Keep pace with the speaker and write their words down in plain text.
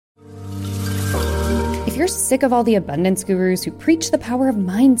you're sick of all the abundance gurus who preach the power of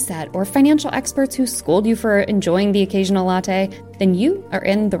mindset or financial experts who scold you for enjoying the occasional latte, then you are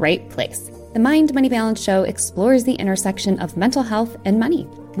in the right place. The Mind Money Balance Show explores the intersection of mental health and money.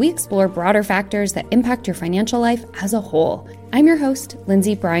 We explore broader factors that impact your financial life as a whole. I'm your host,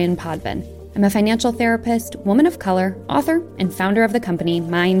 Lindsay Bryan Podvin. I'm a financial therapist, woman of color, author, and founder of the company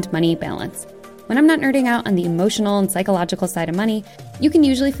Mind Money Balance. When I'm not nerding out on the emotional and psychological side of money, you can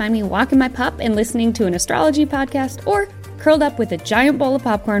usually find me walking my pup and listening to an astrology podcast, or curled up with a giant bowl of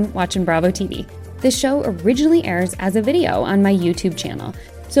popcorn watching Bravo TV. This show originally airs as a video on my YouTube channel,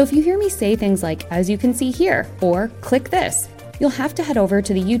 so if you hear me say things like, as you can see here, or click this, you'll have to head over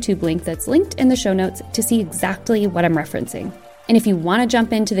to the YouTube link that's linked in the show notes to see exactly what I'm referencing. And if you want to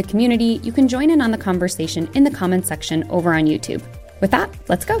jump into the community, you can join in on the conversation in the comments section over on YouTube. With that,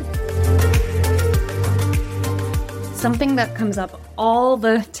 let's go. Something that comes up all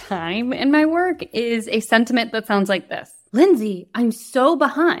the time in my work is a sentiment that sounds like this: Lindsay, I'm so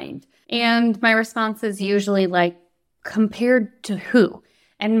behind. And my response is usually like, compared to who?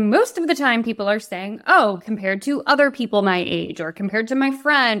 And most of the time people are saying, oh, compared to other people my age, or compared to my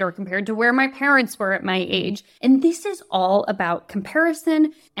friend, or compared to where my parents were at my age. And this is all about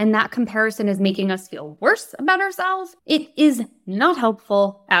comparison, and that comparison is making us feel worse about ourselves. It is not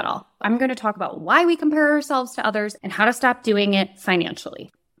helpful at all. I'm going to talk about why we compare ourselves to others and how to stop doing it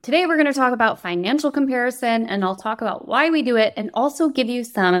financially. Today, we're going to talk about financial comparison, and I'll talk about why we do it and also give you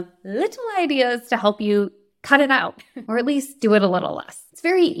some little ideas to help you cut it out, or at least do it a little less. It's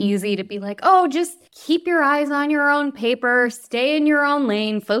very easy to be like, oh, just keep your eyes on your own paper, stay in your own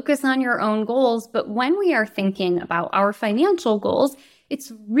lane, focus on your own goals. But when we are thinking about our financial goals,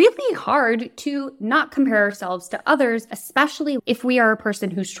 it's really hard to not compare ourselves to others, especially if we are a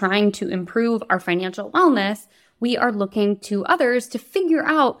person who's trying to improve our financial wellness. We are looking to others to figure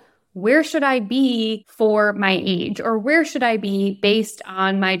out, where should I be for my age, or where should I be based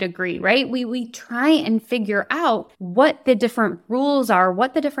on my degree, right? We try and figure out what the different rules are,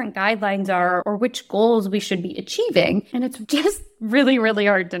 what the different guidelines are, or which goals we should be achieving. And it's just really, really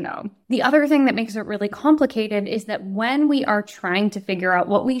hard to know. The other thing that makes it really complicated is that when we are trying to figure out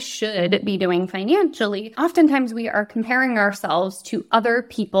what we should be doing financially, oftentimes we are comparing ourselves to other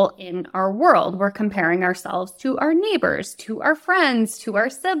people in our world. We're comparing ourselves to our neighbors, to our friends, to our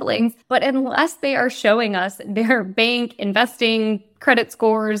siblings. But unless they are showing us their bank, investing, credit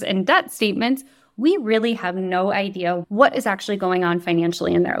scores, and debt statements, we really have no idea what is actually going on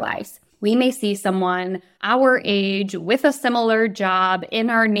financially in their lives. We may see someone our age with a similar job in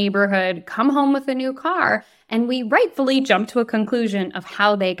our neighborhood come home with a new car, and we rightfully jump to a conclusion of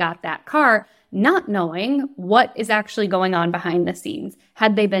how they got that car, not knowing what is actually going on behind the scenes.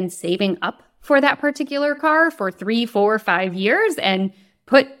 Had they been saving up for that particular car for 3, 4, 5 years and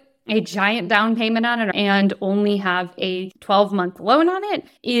put a giant down payment on it and only have a 12-month loan on it?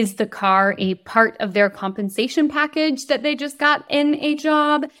 Is the car a part of their compensation package that they just got in a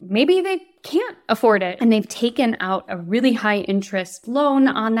job? Maybe they can't afford it and they've taken out a really high interest loan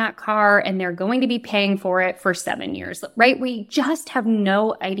on that car and they're going to be paying for it for 7 years, right? We just have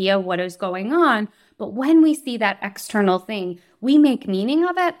no idea what is going on. But when we see that external thing, we make meaning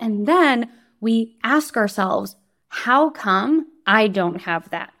of it, and then we ask ourselves, how come I don't have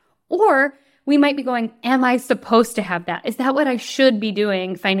that? Or we might be going, am I supposed to have that? Is that what I should be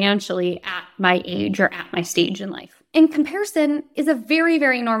doing financially at my age or at my stage in life? And comparison is a very,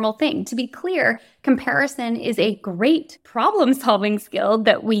 very normal thing. To be clear, comparison is a great problem-solving skill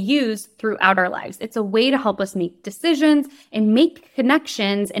that we use throughout our lives. It's a way to help us make decisions and make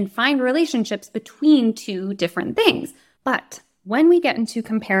connections and find relationships between two different things. But when we get into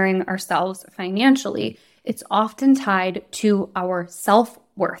comparing ourselves financially, it's often tied to our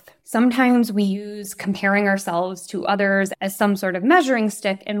self-worth. Sometimes we use comparing ourselves to others as some sort of measuring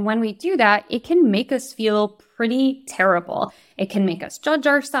stick, and when we do that, it can make us feel pretty terrible. It can make us judge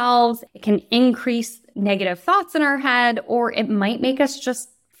ourselves, it can increase negative thoughts in our head, or it might make us just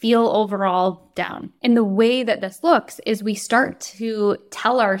feel overall down. And the way that this looks is we start to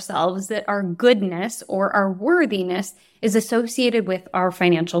tell ourselves that our goodness or our worthiness is associated with our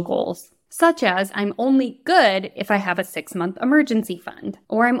financial goals. Such as, I'm only good if I have a 6-month emergency fund,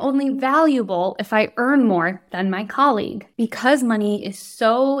 or I'm only valuable if I earn more than my colleague. Because money is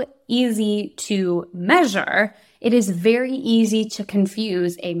so easy to measure, it is very easy to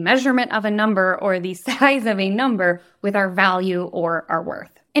confuse a measurement of a number or the size of a number with our value or our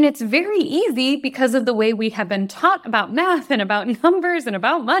worth. And it's very easy because of the way we have been taught about math and about numbers and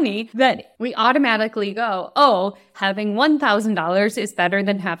about money that we automatically go, oh, having $1,000 is better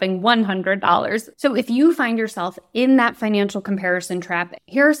than having $100. So if you find yourself in that financial comparison trap,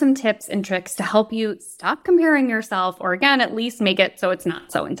 here are some tips and tricks to help you stop comparing yourself, or again, at least make it so it's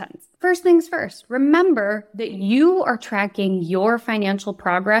not so intense. First things first, remember that you are tracking your financial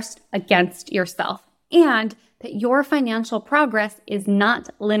progress against yourself, and that your financial progress is not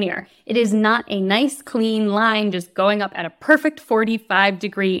linear. It is not a nice, clean line just going up at a perfect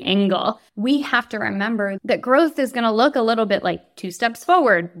 45-degree angle. We have to remember that growth is going to look a little bit like 2 steps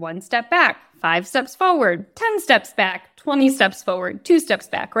forward, 1 step back, 5 steps forward, 10 steps back, 20 steps forward, 2 steps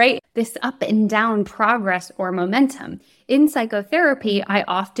back, right? This up and down progress or momentum. In psychotherapy, I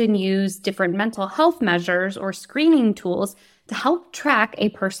often use different mental health measures or screening tools to help track a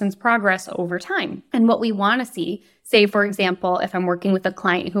person's progress over time. And what we want to see, say, for example, if I'm working with a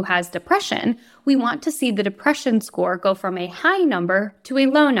client who has depression, we want to see the depression score go from a high number to a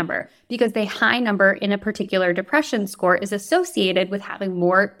low number, because the high number in a particular depression score is associated with having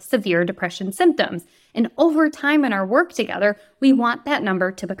more severe depression symptoms. And over time in our work together, we want that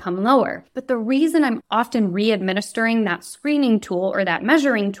number to become lower. But the reason I'm often re-administering that screening tool or that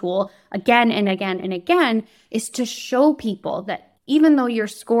measuring tool again and again and again is to show people that even though your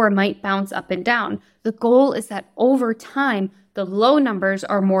score might bounce up and down, the goal is that over time, the low numbers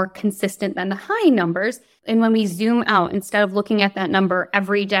are more consistent than the high numbers. And when we zoom out, instead of looking at that number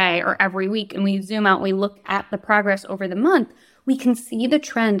every day or every week, and we zoom out, we look at the progress over the month, we can see the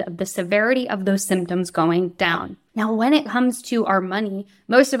trend of the severity of those symptoms going down. Now, when it comes to our money,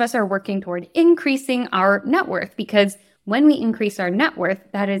 most of us are working toward increasing our net worth, because when we increase our net worth,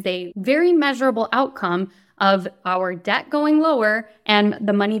 that is a very measurable outcome of our debt going lower and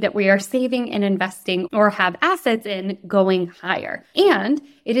the money that we are saving and investing or have assets in going higher. And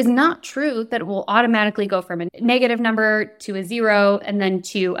it is not true that it will automatically go from a negative number to a 0 and then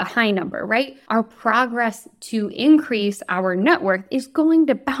to a high number, right? Our progress to increase our net worth is going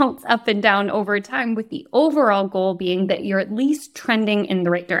to bounce up and down over time, with the overall goal being that you're at least trending in the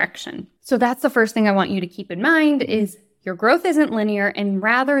right direction. So that's the first thing I want you to keep in mind is your growth isn't linear, and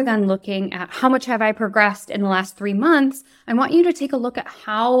rather than looking at how much have I progressed in the last 3 months, I want you to take a look at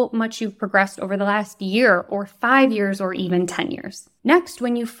how much you've progressed over the last year or 5 years or even 10 years. Next,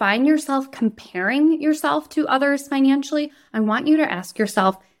 when you find yourself comparing yourself to others financially, I want you to ask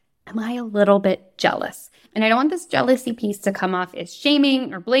yourself, am I a little bit jealous? And I don't want this jealousy piece to come off as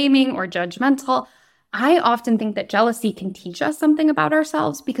shaming or blaming or judgmental. I often think that jealousy can teach us something about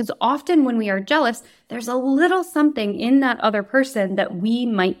ourselves, because often when we are jealous, there's a little something in that other person that we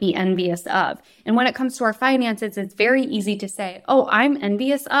might be envious of. And when it comes to our finances, it's very easy to say, oh, I'm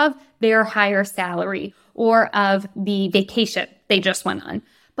envious of their higher salary or of the vacation they just went on.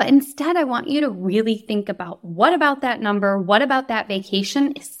 But instead, I want you to really think about what about that number, what about that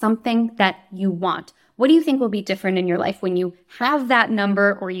vacation is something that you want? What do you think will be different in your life when you have that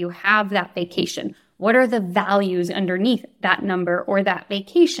number or you have that vacation? What are the values underneath that number or that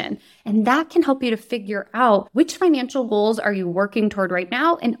vacation? And that can help you to figure out which financial goals are you working toward right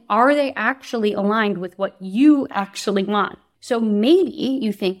now, and are they actually aligned with what you actually want? So maybe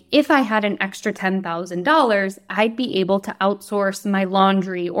you think, if I had an extra $10,000, I'd be able to outsource my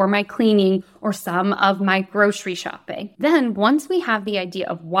laundry or my cleaning or some of my grocery shopping. Then once we have the idea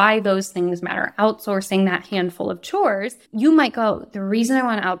of why those things matter, outsourcing that handful of chores, you might go, the reason I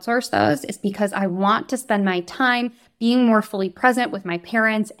want to outsource those is because I want to spend my time being more fully present with my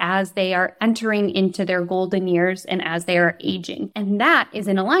parents as they are entering into their golden years and as they are aging. And that is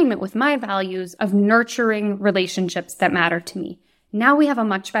in alignment with my values of nurturing relationships that matter to me. Now we have a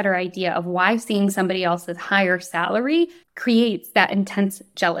much better idea of why seeing somebody else's higher salary creates that intense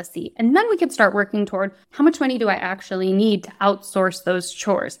jealousy. And then we can start working toward, how much money do I actually need to outsource those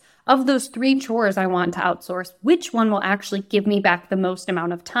chores? Of those 3 chores I want to outsource, which one will actually give me back the most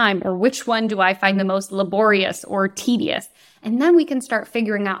amount of time? Or which one do I find the most laborious or tedious? And then we can start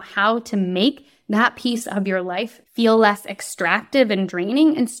figuring out how to make that piece of your life feel less extractive and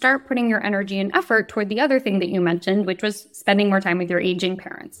draining, and start putting your energy and effort toward the other thing that you mentioned, which was spending more time with your aging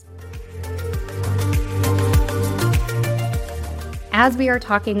parents. As we are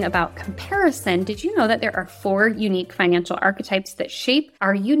talking about comparison, did you know that there are 4 unique financial archetypes that shape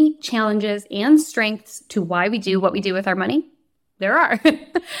our unique challenges and strengths to why we do what we do with our money? There are.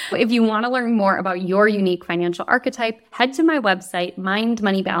 If you want to learn more about your unique financial archetype, head to my website,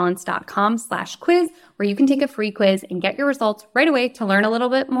 mindmoneybalance.com/quiz, where you can take a free quiz and get your results right away to learn a little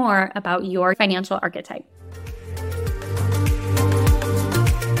bit more about your financial archetype.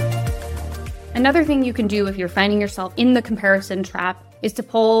 Another thing you can do if you're finding yourself in the comparison trap is to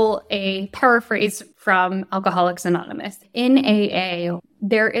pull a paraphrase from Alcoholics Anonymous. In AA,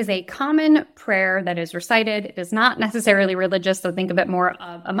 there is a common prayer that is recited. It is not necessarily religious, so think of it more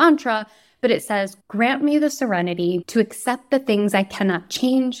of a mantra, but it says, "Grant me the serenity to accept the things I cannot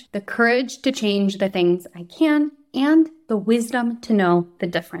change, the courage to change the things I can, and the wisdom to know the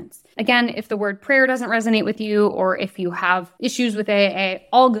difference." Again, if the word prayer doesn't resonate with you, or if you have issues with AA,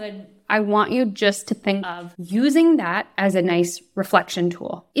 all good. I want you just to think of using that as a nice reflection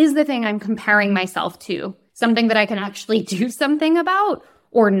tool. Is the thing I'm comparing myself to something that I can actually do something about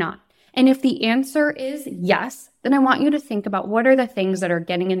or not? And if the answer is yes, then I want you to think about what are the things that are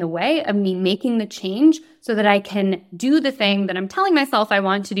getting in the way of me making the change so that I can do the thing that I'm telling myself I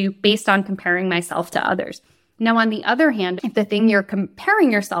want to do based on comparing myself to others. Now, on the other hand, if the thing you're comparing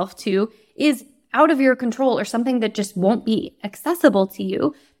yourself to is out of your control or something that just won't be accessible to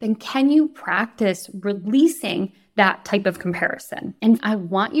you, then can you practice releasing that type of comparison? And I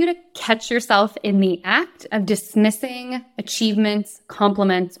want you to catch yourself in the act of dismissing achievements,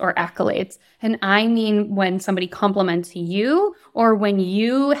 compliments, or accolades. And I mean when somebody compliments you or when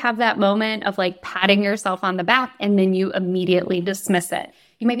you have that moment of like patting yourself on the back and then you immediately dismiss it.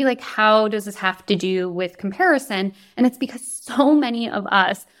 You might be like, how does this have to do with comparison? And it's because so many of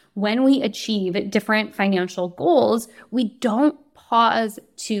us, when we achieve different financial goals, we don't pause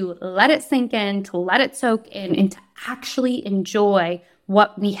to let it sink in, to let it soak in, and to actually enjoy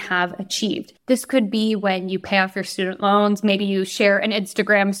what we have achieved. This could be when you pay off your student loans. Maybe you share an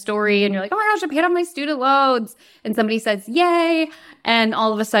Instagram story and you're like, oh my gosh, I paid off my student loans. And somebody says, yay. And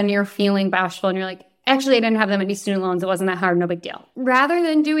all of a sudden you're feeling bashful and you're like, actually, I didn't have that many student loans. It wasn't that hard. No big deal. Rather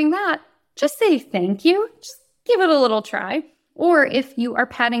than doing that, just say thank you. Just give it a little try. Or if you are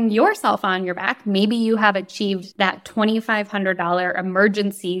patting yourself on your back, maybe you have achieved that $2,500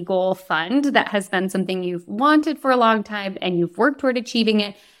 emergency goal fund that has been something you've wanted for a long time and you've worked toward achieving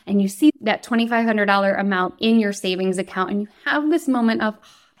it. And you see that $2,500 amount in your savings account and you have this moment of,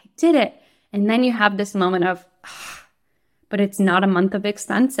 I did it. And then you have this moment of, but it's not a month of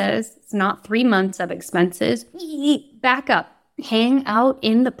expenses. It's not 3 months of expenses. Back up. Hang out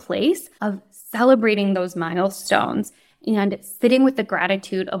in the place of celebrating those milestones and sitting with the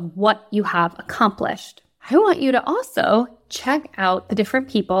gratitude of what you have accomplished. I want you to also check out the different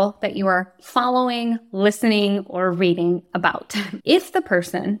people that you are following, listening, or reading about. If the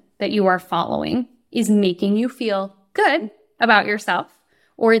person that you are following is making you feel good about yourself,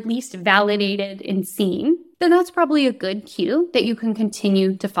 or at least validated and seen, then that's probably a good cue that you can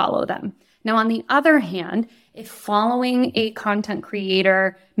continue to follow them. Now, on the other hand, if following a content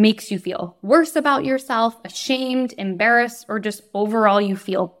creator makes you feel worse about yourself, ashamed, embarrassed, or just overall you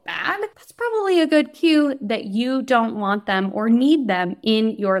feel bad, that's probably a good cue that you don't want them or need them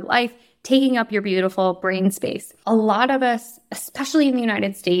in your life, taking up your beautiful brain space. A lot of us, especially in the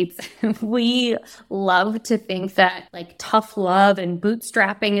United States, we love to think that like tough love and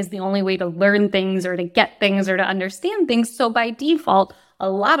bootstrapping is the only way to learn things or to get things or to understand things. So by default, a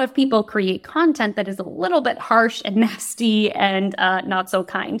lot of people create content that is a little bit harsh and nasty and not so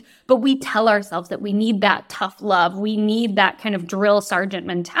kind. But we tell ourselves that we need that tough love. We need that kind of drill sergeant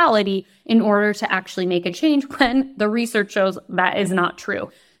mentality in order to actually make a change when the research shows that is not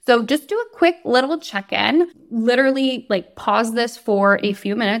true. So just do a quick little check-in, literally like pause this for a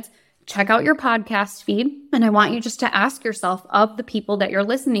few minutes, check out your podcast feed. And I want you just to ask yourself, of the people that you're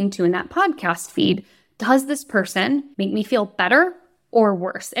listening to in that podcast feed, does this person make me feel better or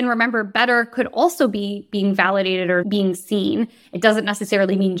worse? And remember, better could also be being validated or being seen. It doesn't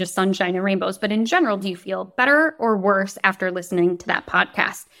necessarily mean just sunshine and rainbows, but in general, do you feel better or worse after listening to that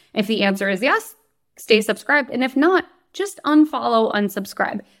podcast? If the answer is yes, stay subscribed. And if not, just unfollow,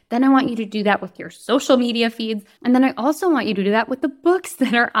 unsubscribe. Then I want you to do that with your social media feeds. And then I also want you to do that with the books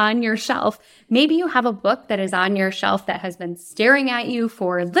that are on your shelf. Maybe you have a book that is on your shelf that has been staring at you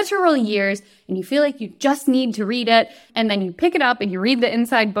for literal years and you feel like you just need to read it. And then you pick it up and you read the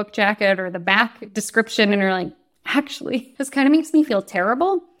inside book jacket or the back description and you're like, actually, this kind of makes me feel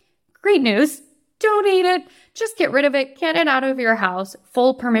terrible. Great news. Donate it. Just get rid of it. Get it out of your house.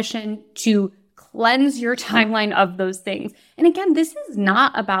 Full permission to cleanse your timeline of those things. And again, this is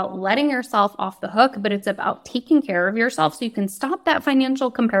not about letting yourself off the hook, but it's about taking care of yourself so you can stop that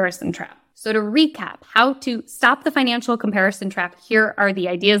financial comparison trap. So to recap, how to stop the financial comparison trap, here are the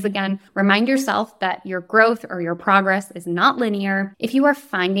ideas again. Remind yourself that your growth or your progress is not linear. If you are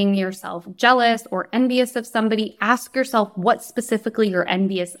finding yourself jealous or envious of somebody, ask yourself what specifically you're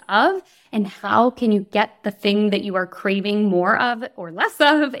envious of and how can you get the thing that you are craving more of or less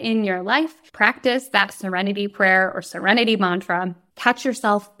of in your life. Practice that serenity prayer or serenity mantra. Catch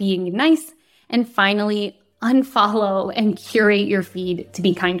yourself being nice And finally, unfollow and curate your feed to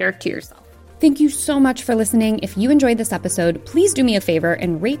be kinder to yourself. Thank you so much for listening. If you enjoyed this episode, please do me a favor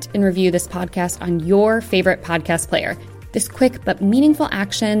and rate and review this podcast on your favorite podcast player. This quick but meaningful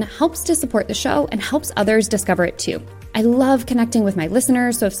action helps to support the show and helps others discover it too. I love connecting with my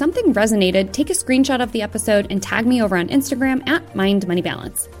listeners, so if something resonated, take a screenshot of the episode and tag me over on Instagram at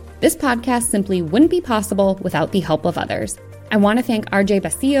MindMoneyBalance. This podcast simply wouldn't be possible without the help of others. I want to thank RJ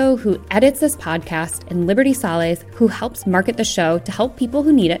Basillo, who edits this podcast, and Liberty Sales, who helps market the show to help people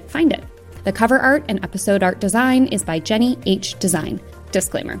who need it find it. The cover art and episode art design is by Jenny H. Design.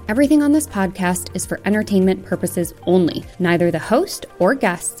 Disclaimer: everything on this podcast is for entertainment purposes only. Neither the host or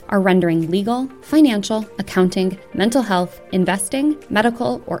guests are rendering legal, financial, accounting, mental health, investing,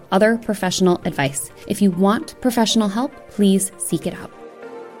 medical, or other professional advice. If you want professional help, please seek it out.